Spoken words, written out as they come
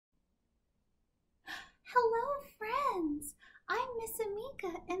Miss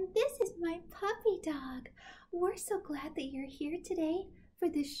Amika, and this is my puppy dog. We're so glad that you're here today for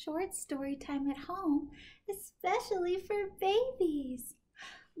this short story time at home, especially for babies.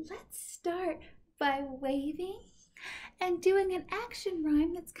 Let's start by waving and doing an action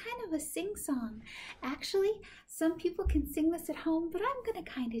rhyme that's kind of a sing-song. Actually, some people can sing this at home, but I'm going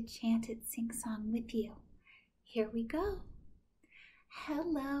to kind of chant it sing-song with you. Here we go.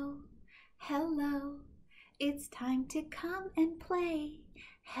 Hello, hello, it's time to come and play.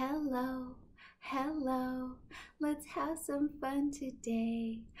 Hello, hello, let's have some fun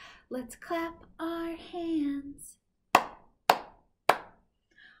today. Let's clap our hands,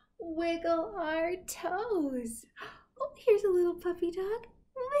 wiggle our toes. Oh, here's a little puppy dog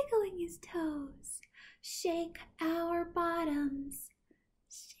wiggling his toes. Shake our bottoms,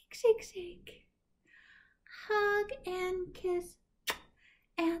 shake, shake, shake. Hug and kiss,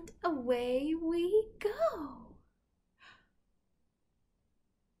 and away we go.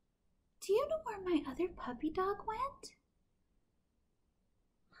 Do you know where my other puppy dog went?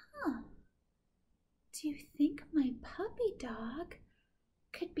 Do you think my puppy dog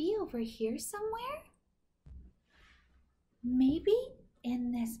could be over here somewhere? Maybe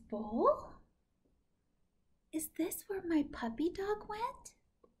in this bowl? Is this where my puppy dog went?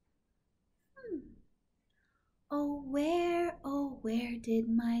 Oh, where did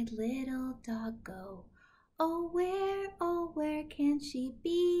my little dog go? Oh, where can she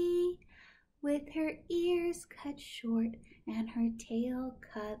be? With her ears cut short and her tail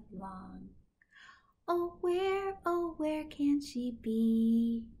cut long. Oh, where can she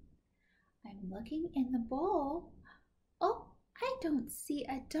be? I'm looking in the bowl. Oh, I don't see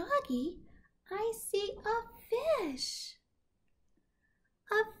a doggy. I see a fish.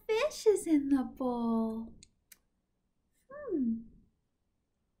 A fish is in the bowl.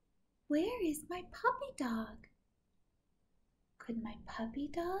 Where is my puppy dog? Could my puppy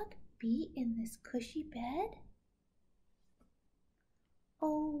dog be in this cushy bed?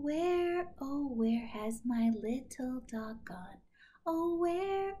 Oh, where has my little dog gone? Oh,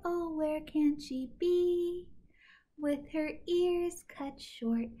 where can she be? With her ears cut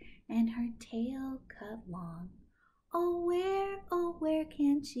short and her tail cut long. Oh, where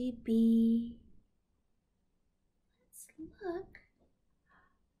can she be? Let's look.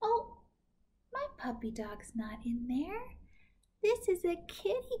 Oh, my puppy dog's not in there. This is a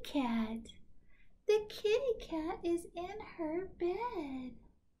kitty cat. The kitty cat is in her bed.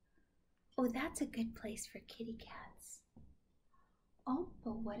 Oh, that's a good place for kitty cats. Oh,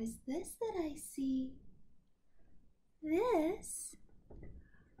 but what is this that I see? This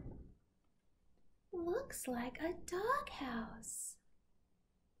looks like a doghouse.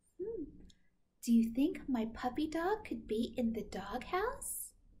 Do you think my puppy dog could be in the doghouse?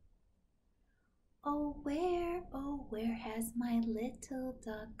 Oh, where has my little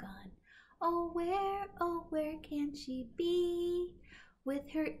dog gone? Oh, where can she be?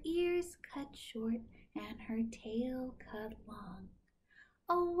 With her ears cut short and her tail cut long.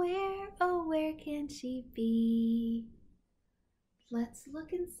 Oh, where can she be? Let's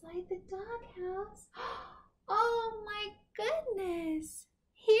look inside the doghouse. Oh my goodness!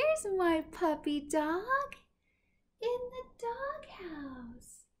 Here's my puppy dog in the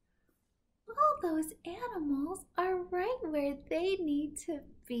doghouse. All those animals are right where they need to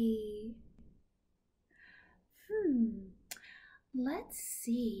be. Let's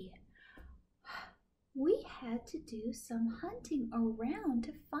see. We had to do some hunting around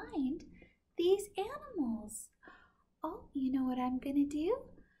to find these animals. Oh, you know what I'm gonna do?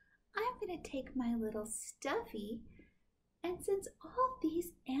 I'm gonna take my little stuffy, and since all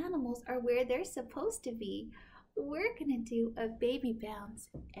these animals are where they're supposed to be, we're gonna do a baby bounce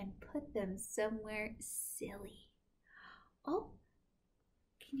and put them somewhere silly. Oh,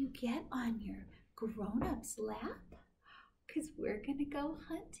 can you get on your grown-up's lap? Because we're gonna go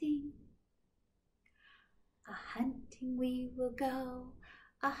hunting. A-hunting we will go,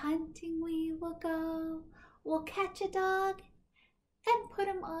 a-hunting we will go. We'll catch a dog and put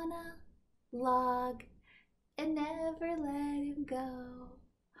him on a log and never let him go.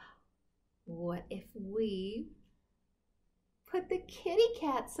 What if we put the kitty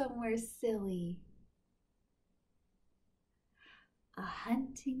cat somewhere silly?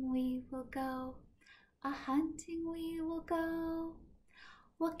 A-hunting we will go, a-hunting we will go.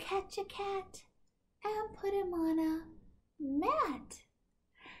 We'll catch a cat and put him on a mat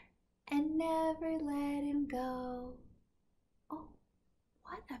and never let him go. Oh,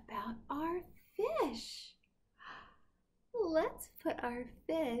 what about our fish? Let's put our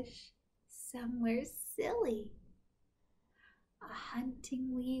fish somewhere silly.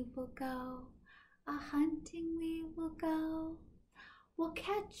 A-hunting we will go, a-hunting we will go. We'll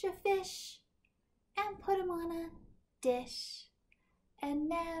catch a fish and put him on a dish and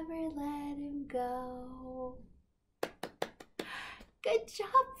never let him go. Good job,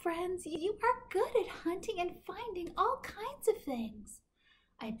 friends. You are good at hunting and finding all kinds of things.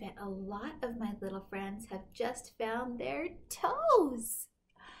 I bet a lot of my little friends have just found their toes.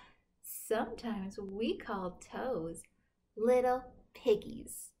 Sometimes we call toes little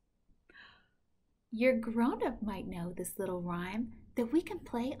piggies. Your grown-up might know this little rhyme that we can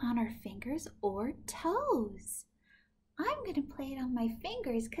play on our fingers or toes. I'm going to play it on my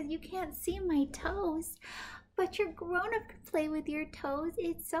fingers because you can't see my toes, but your grown-up can play with your toes.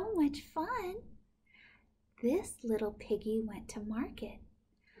 It's so much fun. This little piggy went to market.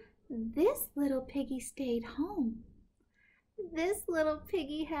 This little piggy stayed home. This little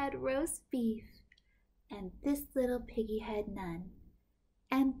piggy had roast beef, and this little piggy had none.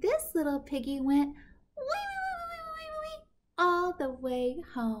 And this little piggy went wee, wee, wee, wee, wee, wee, all the way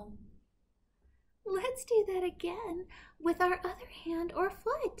home. Let's do that again with our other hand or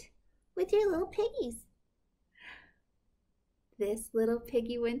foot, with your little piggies. This little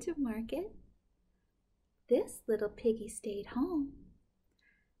piggy went to market. This little piggy stayed home.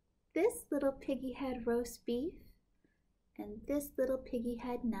 This little piggy had roast beef, and this little piggy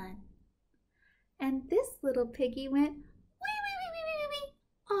had none. And this little piggy went wee, wee, wee, wee, wee, wee,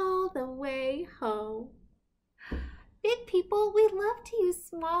 all the way home. Big people, we love to use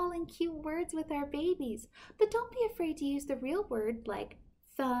small and cute words with our babies, but don't be afraid to use the real word like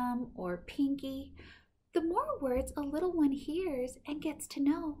thumb or pinky. The more words a little one hears and gets to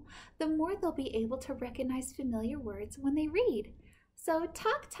know, the more they'll be able to recognize familiar words when they read. So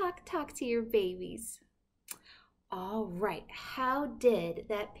talk, talk, talk to your babies. All right, how did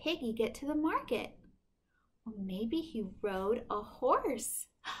that piggy get to the market? Well, maybe he rode a horse.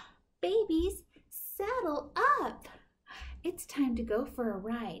 Babies, saddle up. It's time to go for a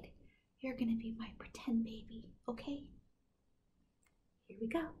ride. You're gonna be my pretend baby, okay? Here we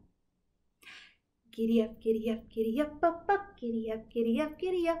go. Giddy up, giddy up, giddy up, up, up, giddy up, giddy up,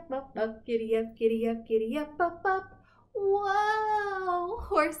 giddy up, up, up, giddy up, giddy up, giddy up, up, up. Whoa,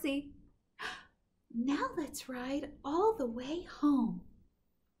 horsey. Now let's ride all the way home.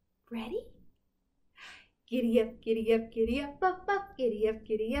 Ready? Giddy up, giddy up, giddy up, up, up, giddy up,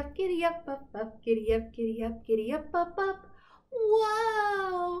 giddy up, giddy up, up, up, giddy up, giddy up, giddy up, up, up.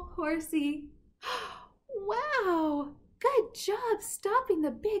 Whoa, horsey. Wow, good job stopping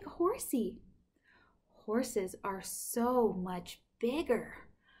the big horsey. Horses are so much bigger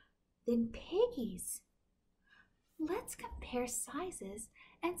than piggies. Let's compare sizes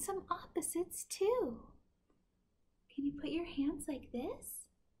and some opposites too. Can you put your hands like this?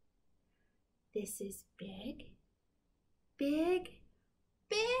 This is big, big,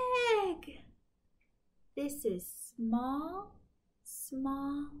 big. This is small,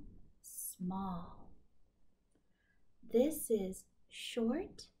 small, small. This is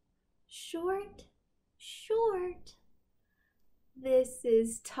short, short, short. This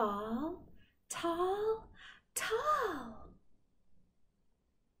is tall, tall, tall.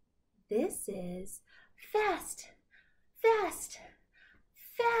 This is fast, fast,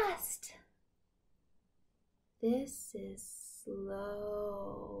 fast. This is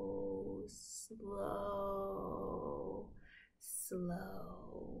slow, slow,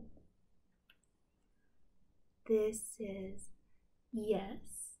 slow. This is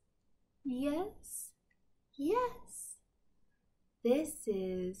yes, yes, yes. This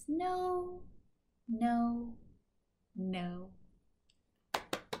is no, no, no.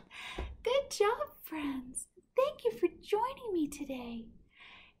 Good job, friends. Thank you for joining me today.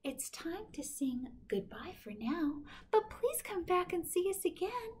 It's time to sing goodbye for now, but please come back and see us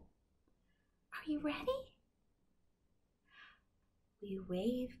again. Are you ready? We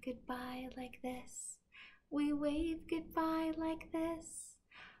wave goodbye like this. We wave goodbye like this.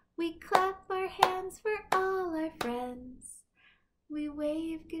 We clap our hands for all our friends. We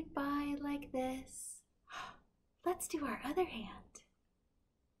wave goodbye like this. Let's do our other hand.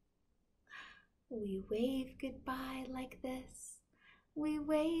 We wave goodbye like this. We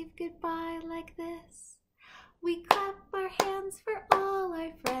wave goodbye like this. We clap our hands for all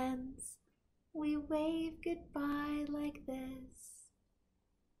our friends. We wave goodbye like this.